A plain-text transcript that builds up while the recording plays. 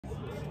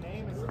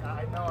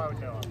know I would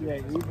know him. Yeah,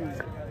 even.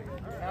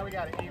 Now we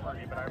got an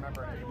Avery, but I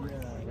remember an Avery.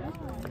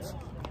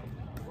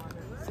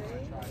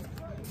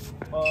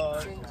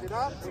 Change it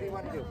up. What do you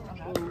want to do?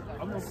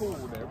 I'm gonna pull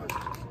whatever.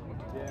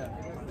 Yeah.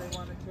 Unless they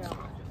want to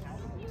challenge.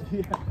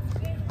 Yeah.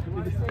 You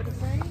want to stay the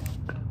same?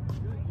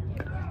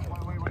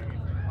 Wait.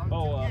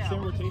 Oh,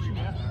 same rotation?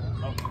 Yeah.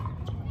 Oh.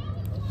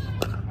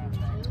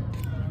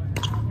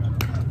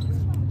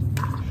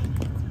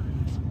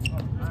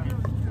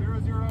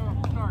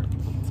 Start.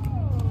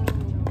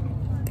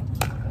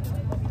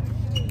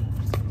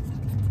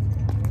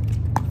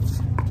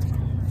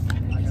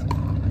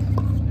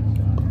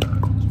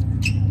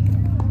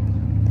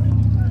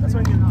 That's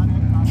why he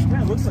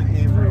kind of looks like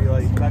Avery,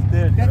 like back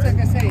then. That's right?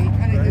 like I say, he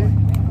kind of did.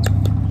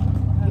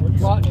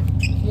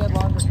 If he had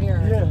longer hair,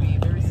 it would be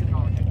very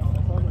similar.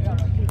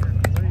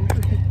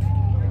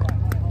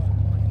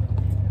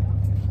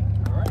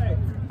 Alright.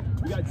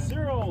 We got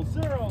 0,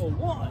 0,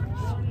 1.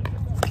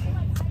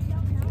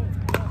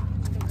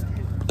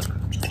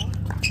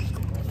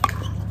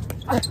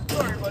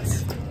 Sorry, buddy.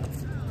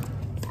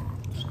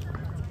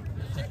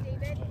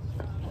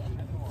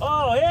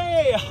 Oh,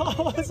 hey!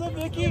 What's up,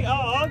 Vicky?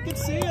 Oh, good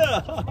to see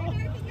ya. I'm going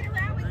to get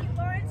around with you.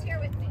 Lauren's here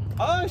with me.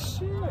 Oh,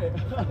 shit.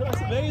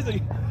 That's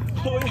amazing.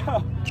 Oh,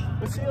 yeah.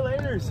 We'll see you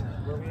later.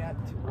 Where are we at?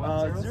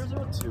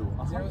 002.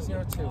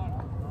 002.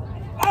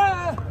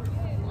 Ah!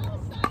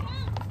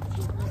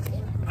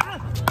 Ah!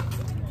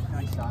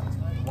 Nice shot.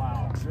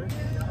 Wow.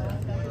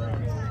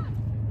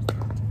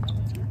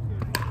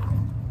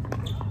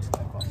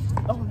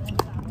 Oh, no.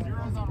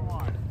 Zeros on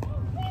one.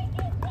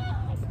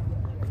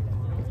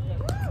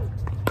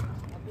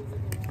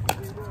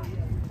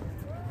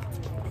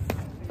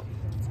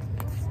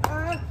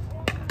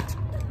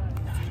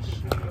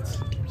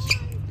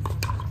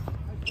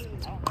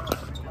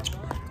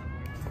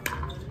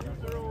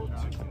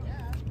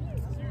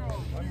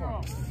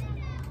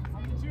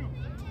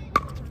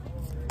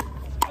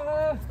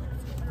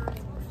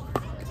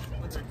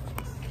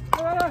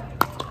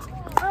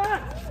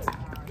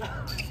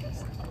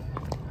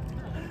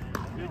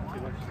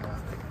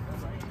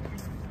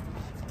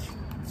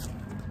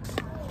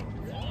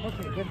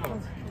 Okay, good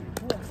one.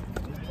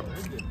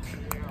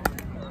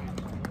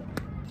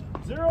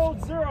 0,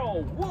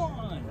 0, 1.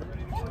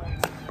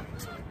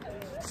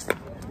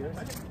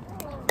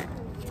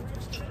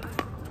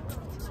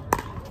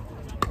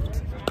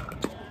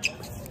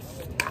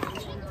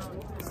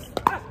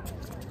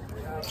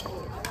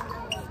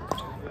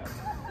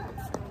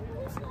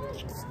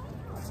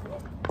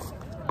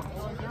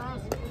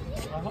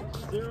 Uh-huh.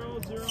 0,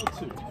 0,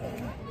 2.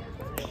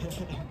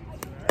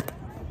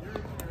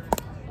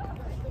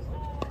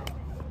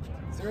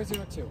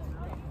 002.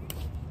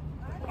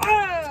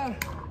 Ah!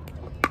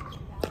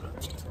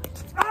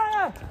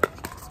 Ah!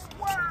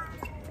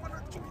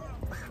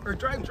 Or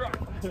drive. Drive.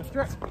 That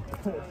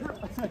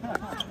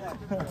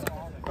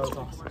was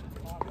awesome.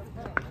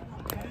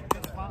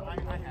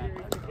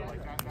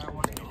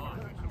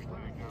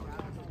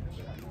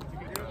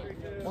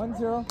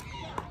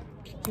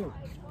 102.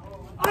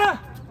 Ah!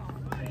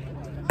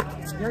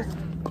 Here's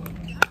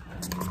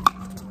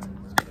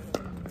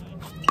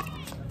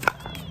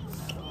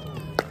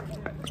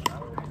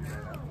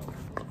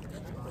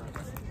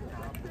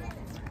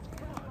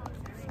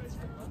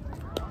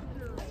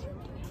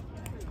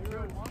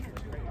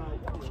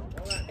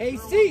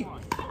AC.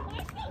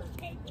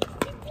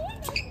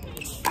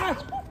 Ah!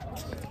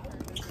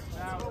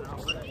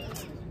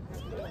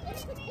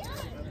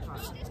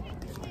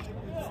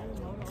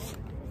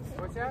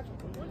 What's that?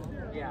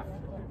 Yeah.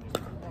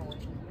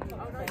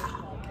 Oh, nice.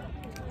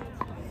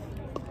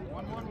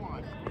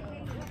 1-1-1.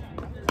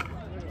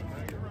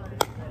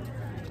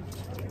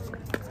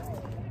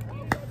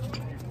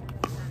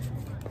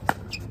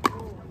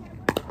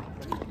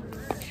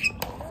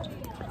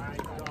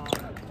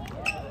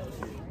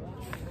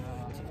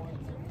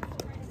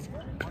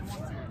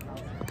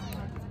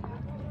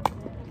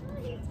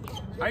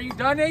 Are you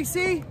done,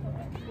 AC?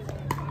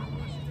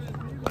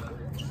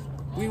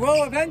 We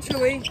will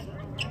eventually.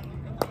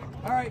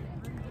 All right.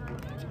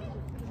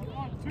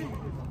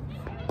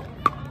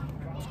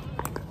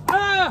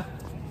 Ah!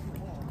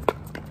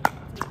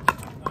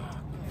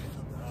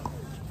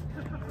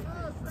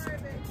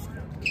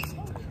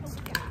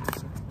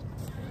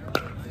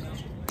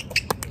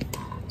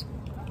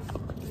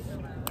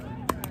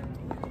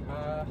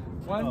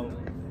 One,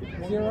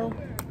 0,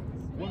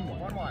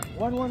 1-1.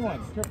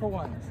 1-1-1. Triple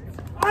ones.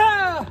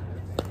 Ah!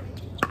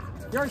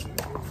 Yours.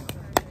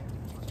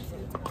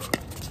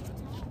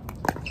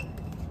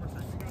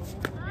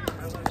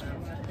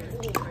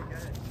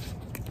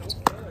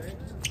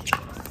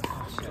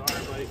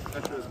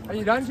 Are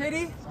you done, JD?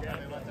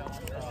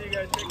 See you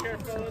guys. Take care,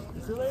 fellas.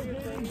 See you later,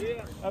 JD.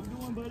 Yeah. Have a good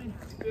one, buddy.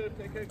 Good.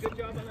 Good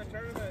job on the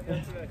tournament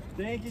yesterday.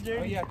 Thank you, JD.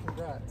 Oh yeah,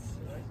 congrats.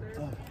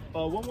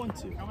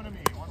 112. Coming to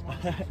me.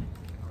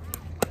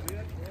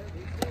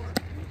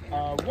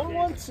 1-1.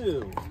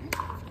 112.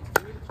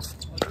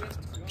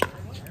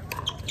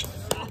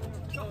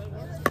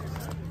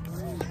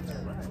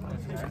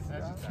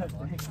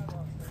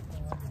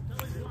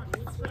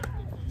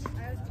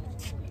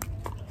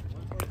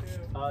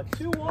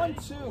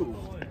 2-1-2.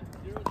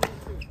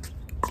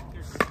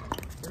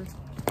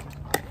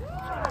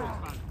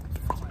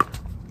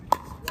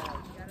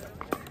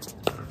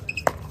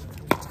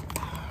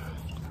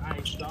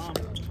 Nice, Dom.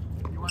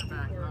 You went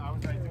back. No, I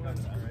was trying to think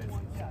of that, right?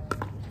 Yeah.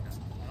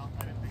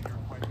 I didn't think you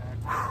were quite back.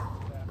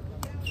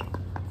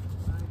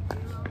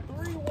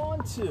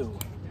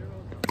 3-1-2.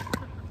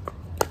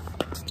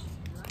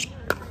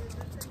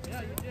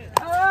 Yeah, you did.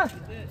 Ah! You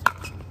did.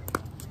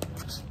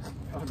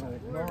 Oh, no.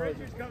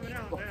 Richard's coming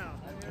out now.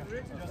 I mean,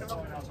 Richard's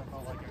coming out.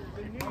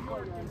 The New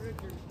York and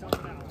Richard's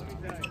coming out. Let me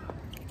tell you.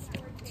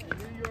 The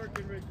New York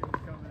and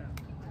Richard's coming out.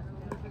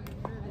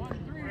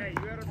 1-3. Hey,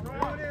 you had a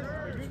problem with this?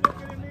 Are you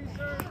looking at me,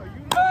 sir? Are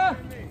you looking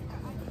at me?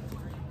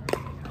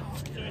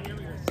 Can't hear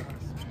me.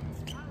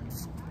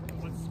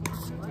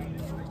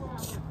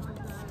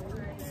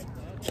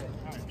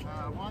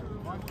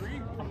 1-3. 2.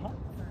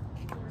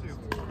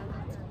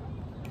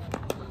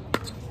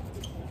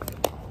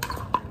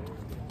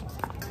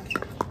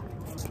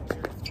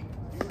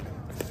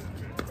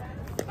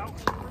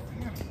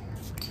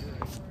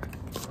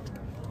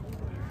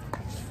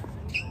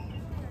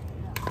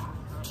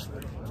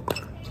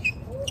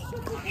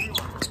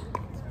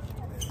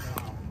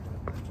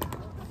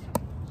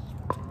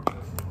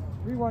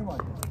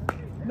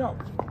 No.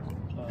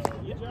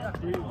 Yeah.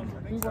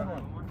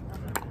 3-1-1.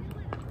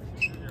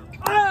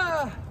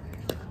 Ah!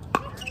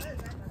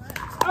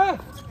 Ah!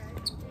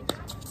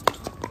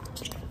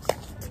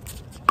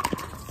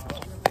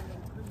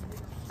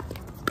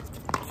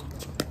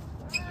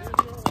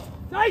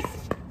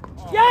 Nice!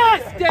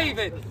 Yes,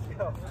 David!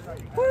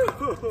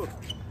 Woo!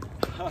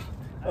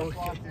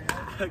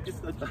 I guess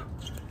that's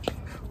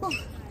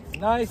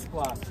nice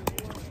block.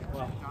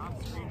 Wow.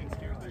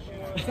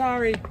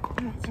 Sorry.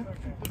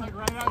 It's like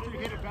right after you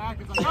hit it back,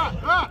 it's like,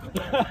 ah!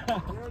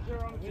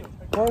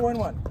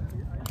 4-1-1.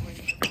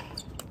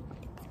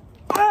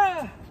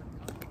 Ah!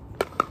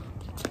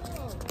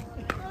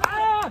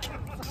 Ah!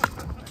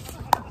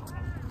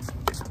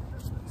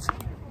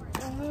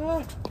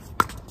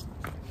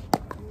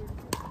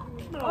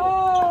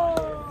 Oh!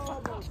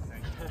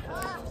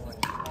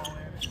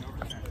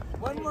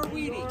 One more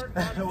weedy.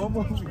 One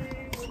more weedy.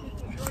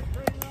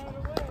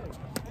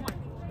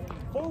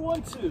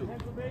 4-1-2.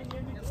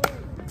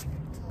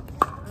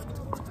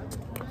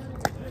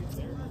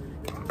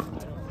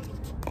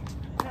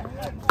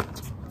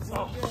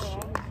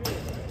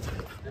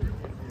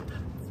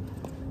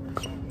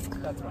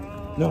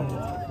 No.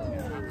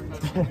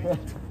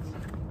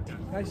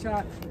 Nice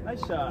shot.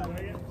 Nice shot.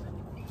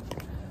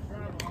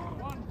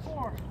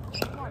 1-4.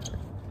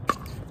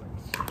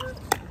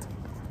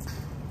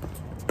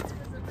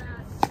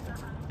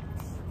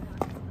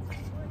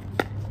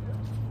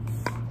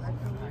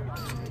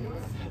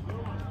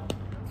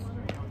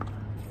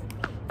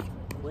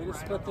 Way to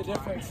split the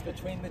difference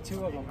between the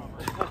two of them.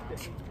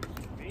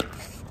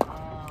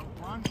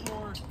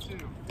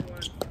 1-4-2.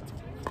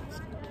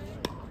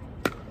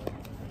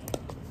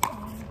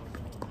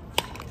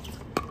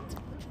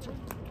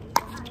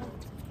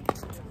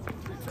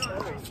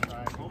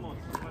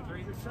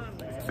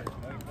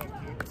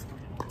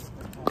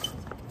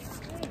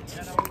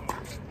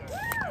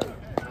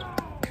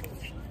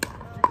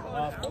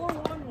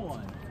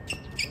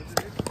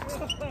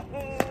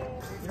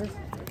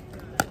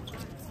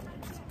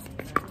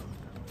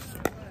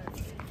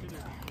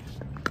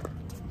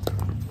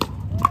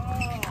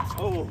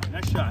 Oh,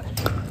 nice shot.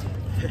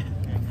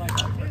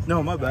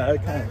 No, my bad. I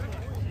kind of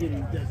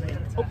getting dizzy.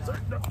 Oh, sorry.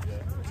 No.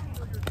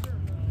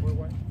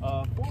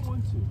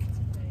 4-1-2.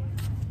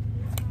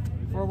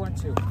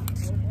 4-1-2.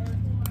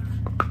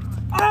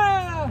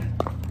 Ah!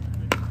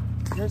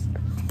 Here's.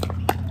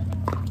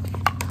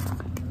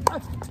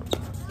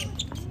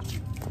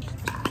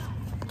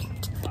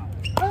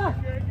 Ah!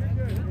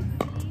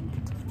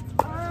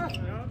 Ah!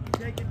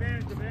 Take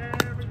advantage of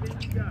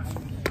everything you got.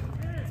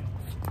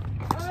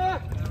 Ah!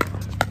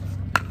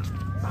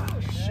 Oh,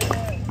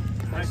 shit.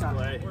 Nice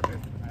play.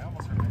 I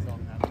almost hurt myself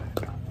in that play.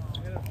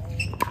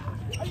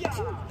 Damn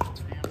son.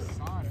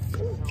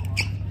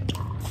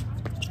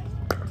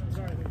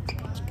 Sorry.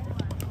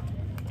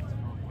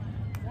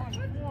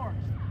 1-4.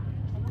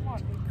 Number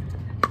 1.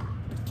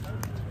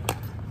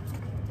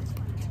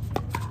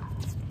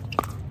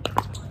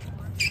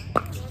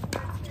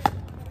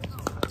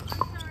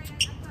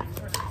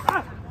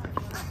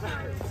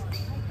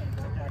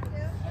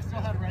 I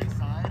still had right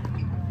side. I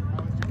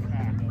was just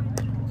back.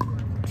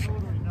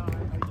 Totally not. I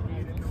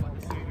didn't know what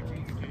to say to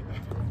communicate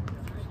that.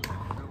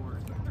 No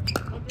worries.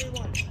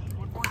 1-3-1.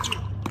 1-4-2.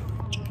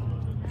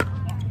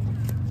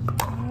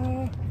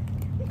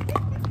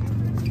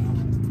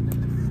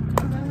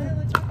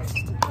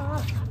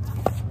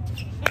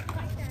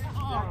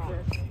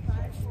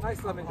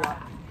 Nice lemon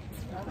drop.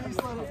 At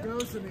least let it go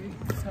to me.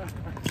 I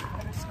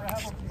just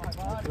scrambled from my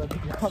body. Lemon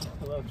drop.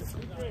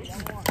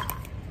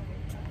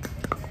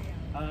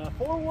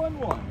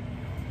 4-1-1.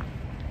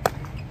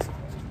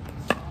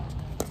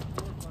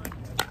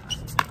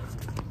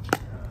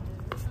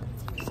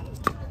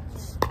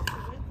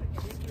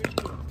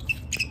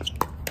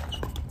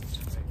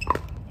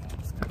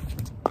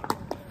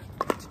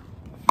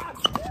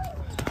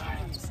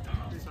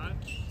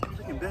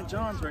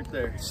 John's right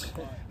there.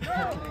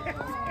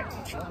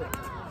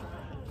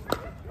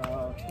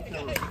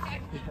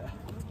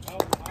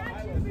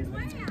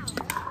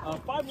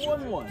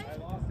 5-1-1.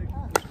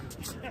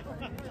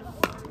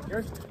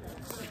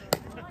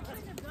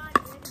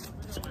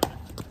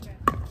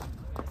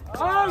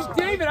 Oh,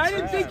 David, I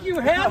didn't think you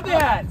had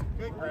that.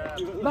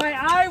 My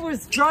eye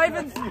was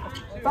driving,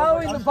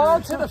 following the ball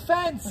to the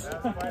fence.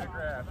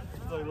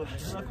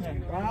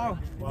 Wow.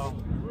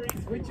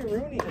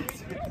 Switcheroonie.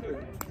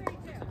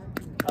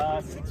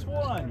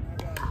 6-1.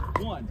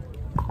 1.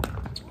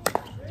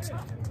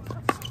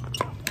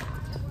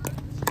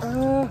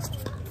 Oh,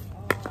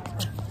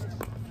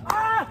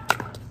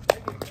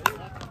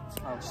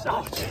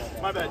 shot.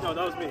 My bad. No,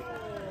 that was me.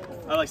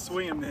 I like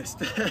swing and missed.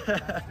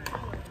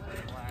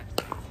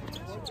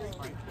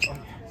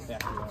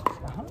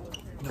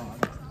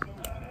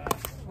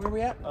 Where are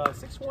we at?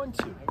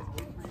 6-1-2.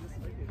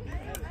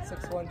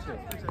 6-1-2.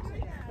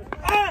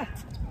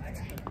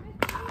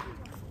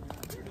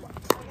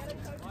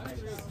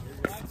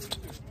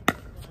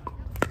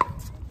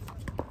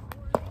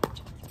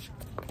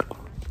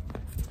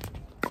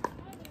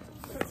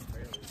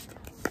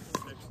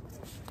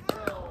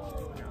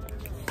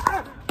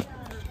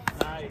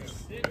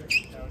 Nice.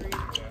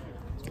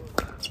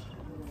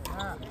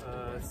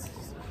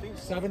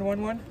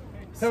 7-1-1?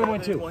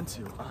 7-1-2.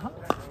 1-2.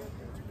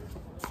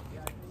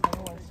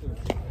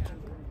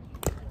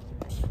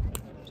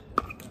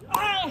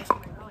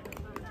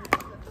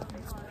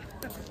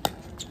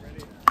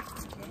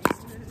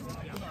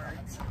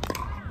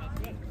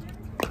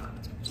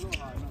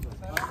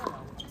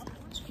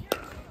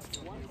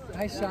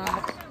 Nice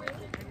shot.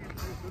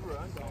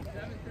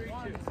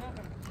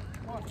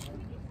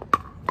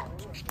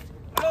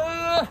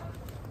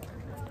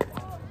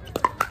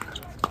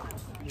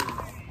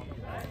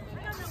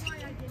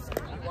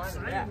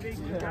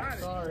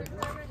 Sorry.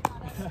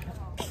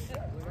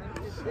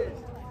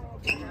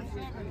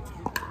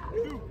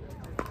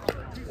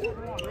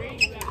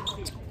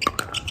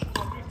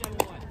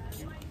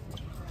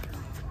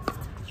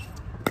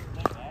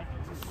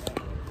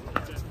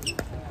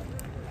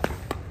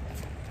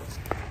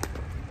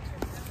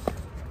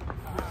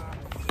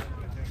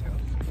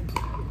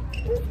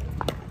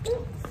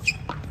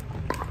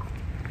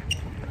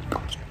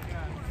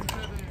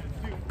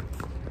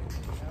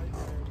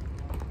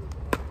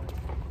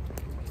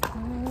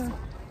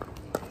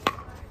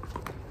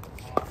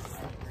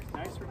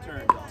 Nice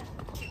return.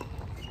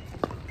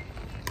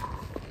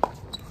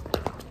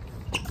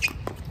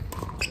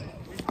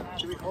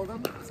 Should we hold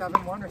them?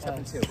 7-1 or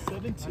 7-2?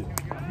 7-2.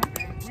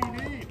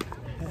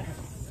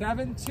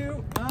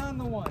 7-2 on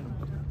the one.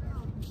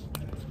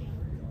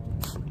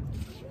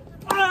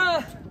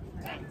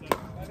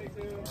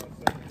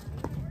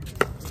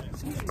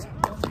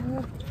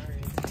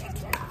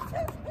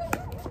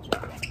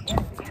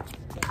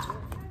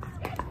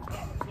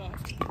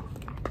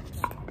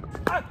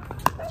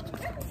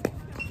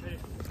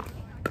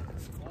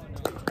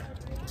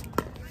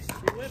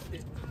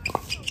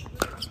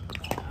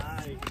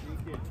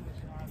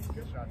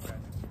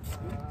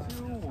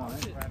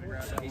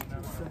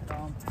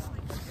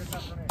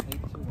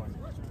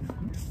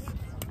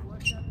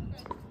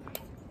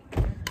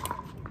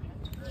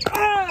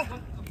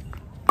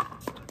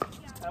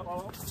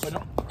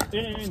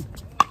 In.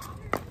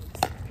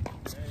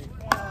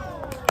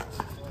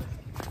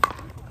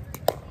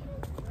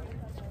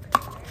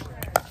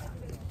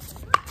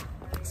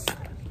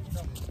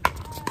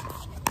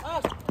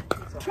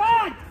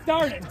 God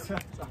darn it!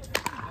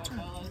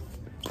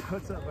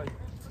 What's up, buddy?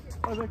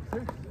 I was like,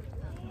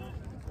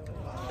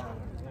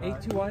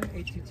 8-2-1,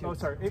 8-2-2. oh,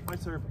 sorry. My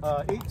serve.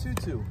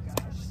 8-2-2.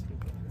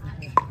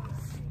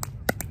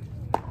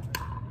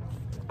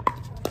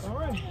 All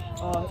right.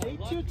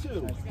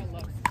 8-2-2.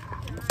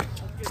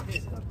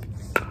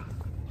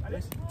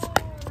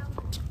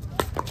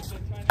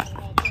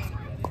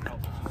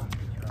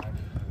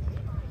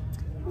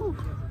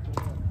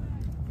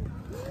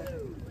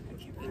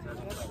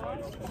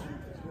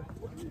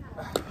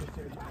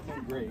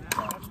 Great.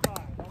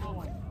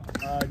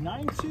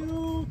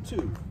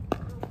 9-2-2.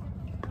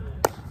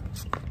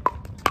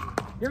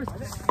 Here's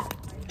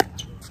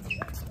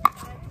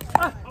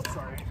I'm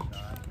sorry.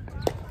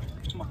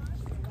 Come on.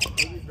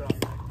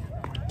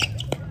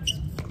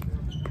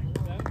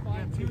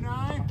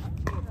 2-9.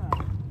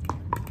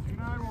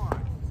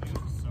 2-9-1.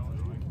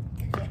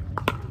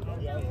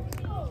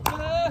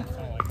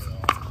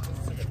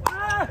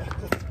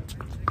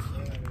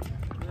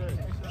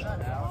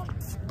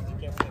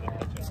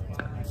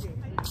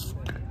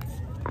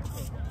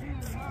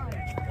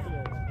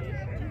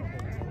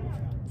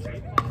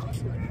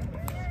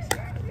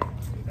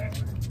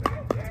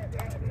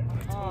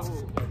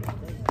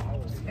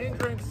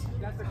 hindrance.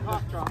 That's a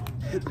cough drop.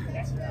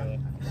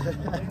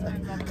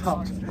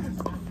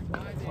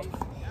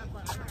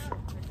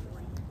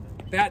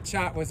 That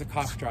shot was a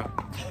cough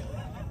drop.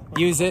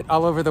 Use it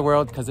all over the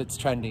world because it's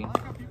trending.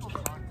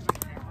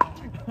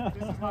 This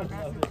is my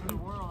message to the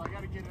world. I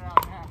gotta get it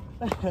out now.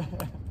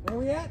 Where are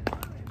we at?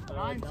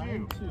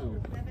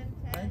 9-2.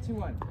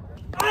 9-2-1.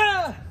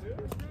 Ah!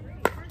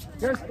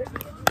 Here's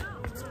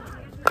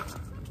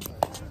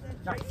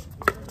nice.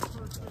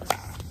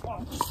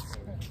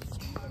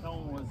 That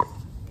one was.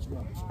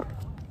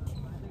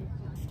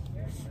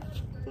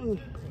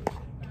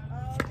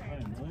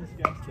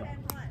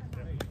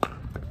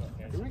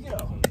 Here we go.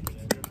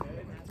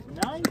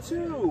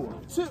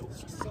 9-2.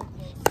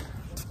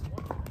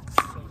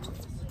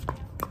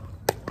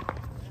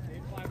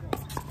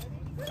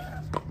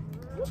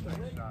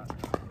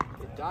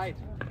 It died.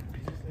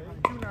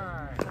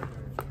 2-9.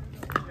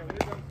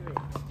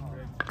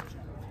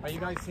 Are you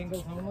guys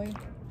singles only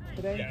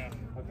today? Yeah.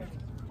 Okay.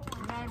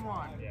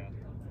 2-9-1. Yeah.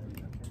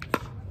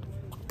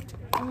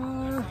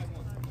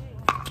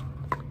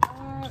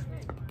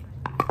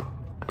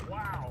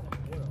 Wow.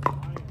 You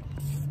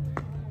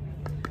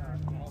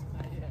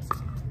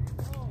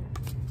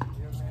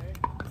okay?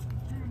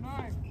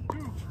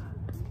 2-9-2.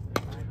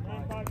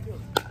 9-5-2.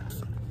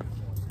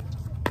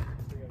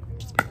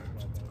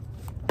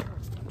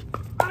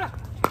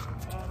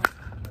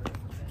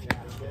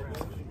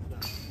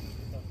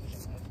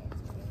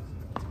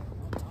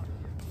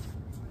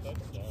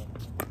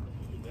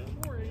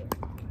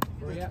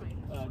 Where are you at?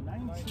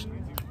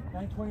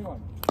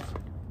 921.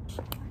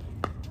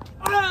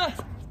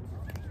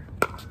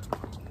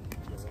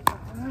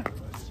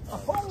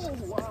 Oh,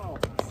 wow.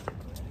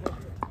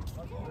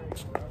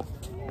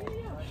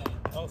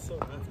 Also,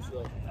 Memphis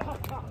though.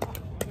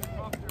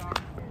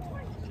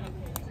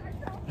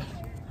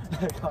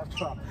 Got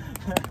dropped.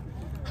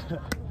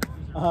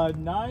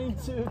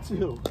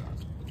 9-2-2.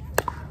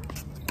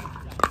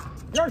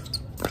 Yours.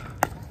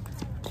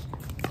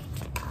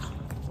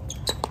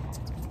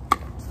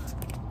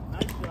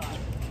 Nice shot.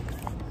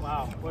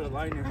 Wow, what a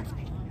liner.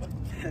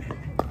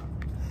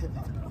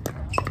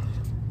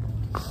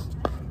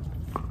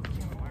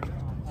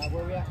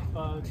 Where are we at?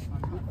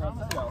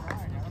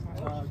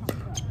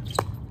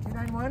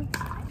 291.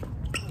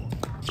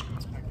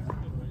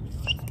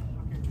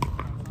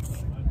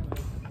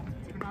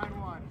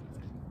 2-9-1.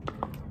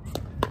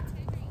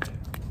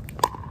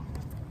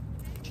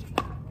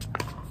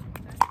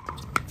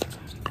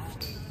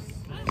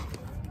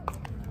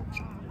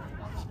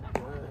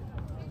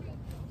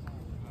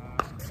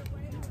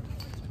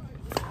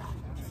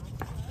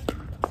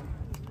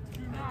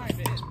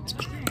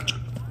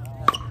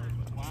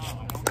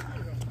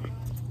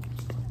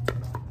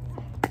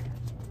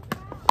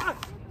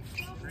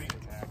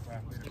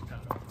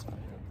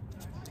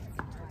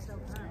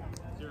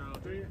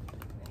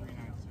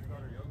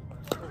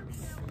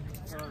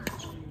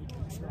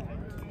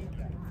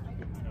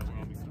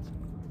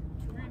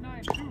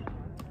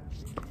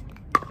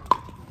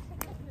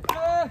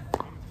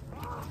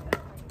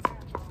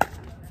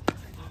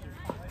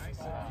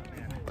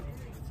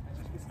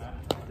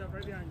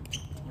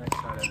 Nice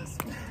shot at us.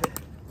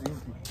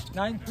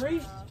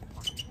 9-3.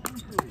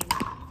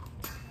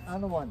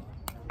 On the one.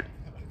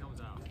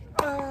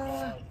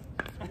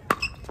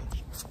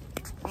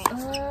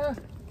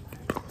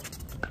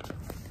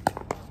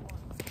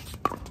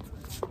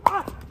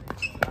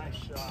 Nice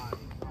shot.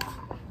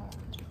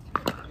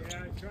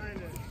 Yeah, trying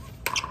to.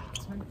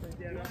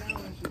 Yeah, that's not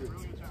what you.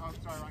 Oh,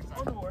 sorry, wrong side.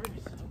 Oh, no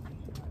worries.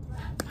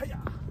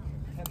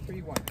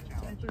 10-3-1.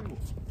 10-3.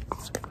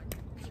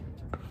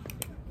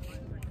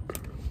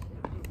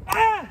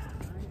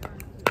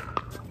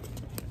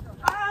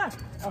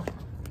 Oh.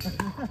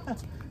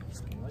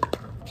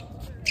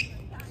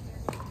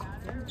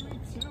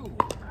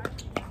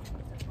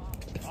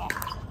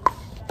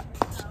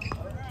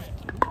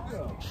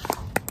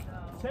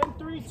 10-3-2.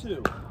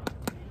 10-3-2.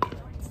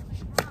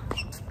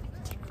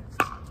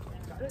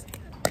 Got it?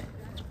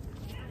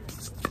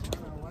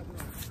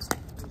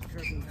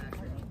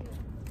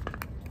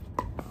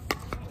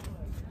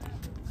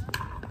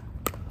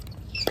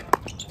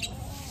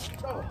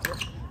 Oh.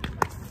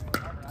 I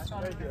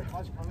thought it was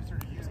much closer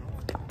to you.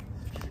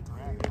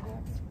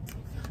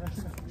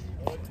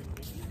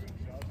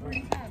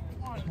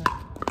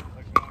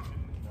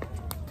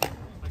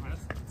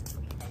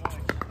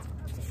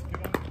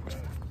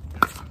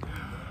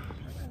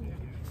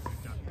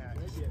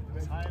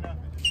 High enough.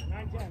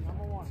 9-10,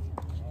 number 1.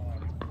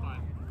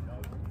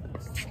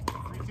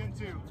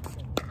 3-10-2.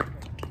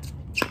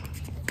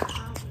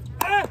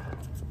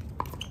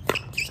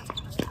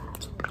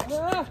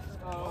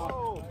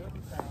 Oh.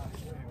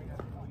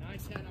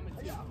 9-10, I'm a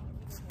 2.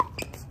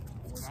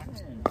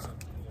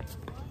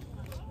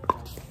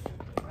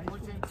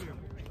 4-10-2.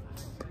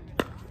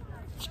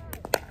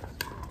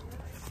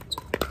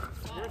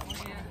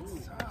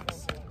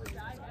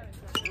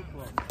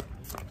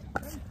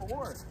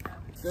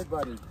 Good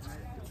buddy.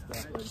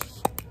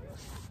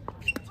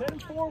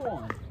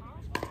 10-4-1.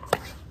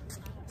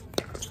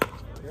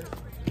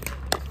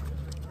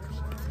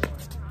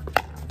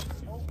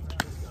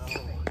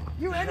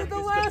 You ended the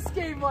last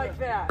game like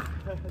that.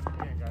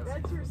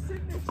 That's your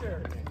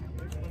signature.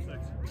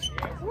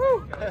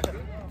 Woo!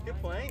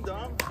 Good playing,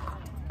 Dom.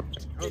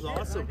 That was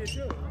awesome.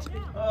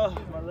 Oh,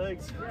 my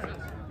legs.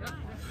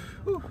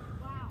 Whew.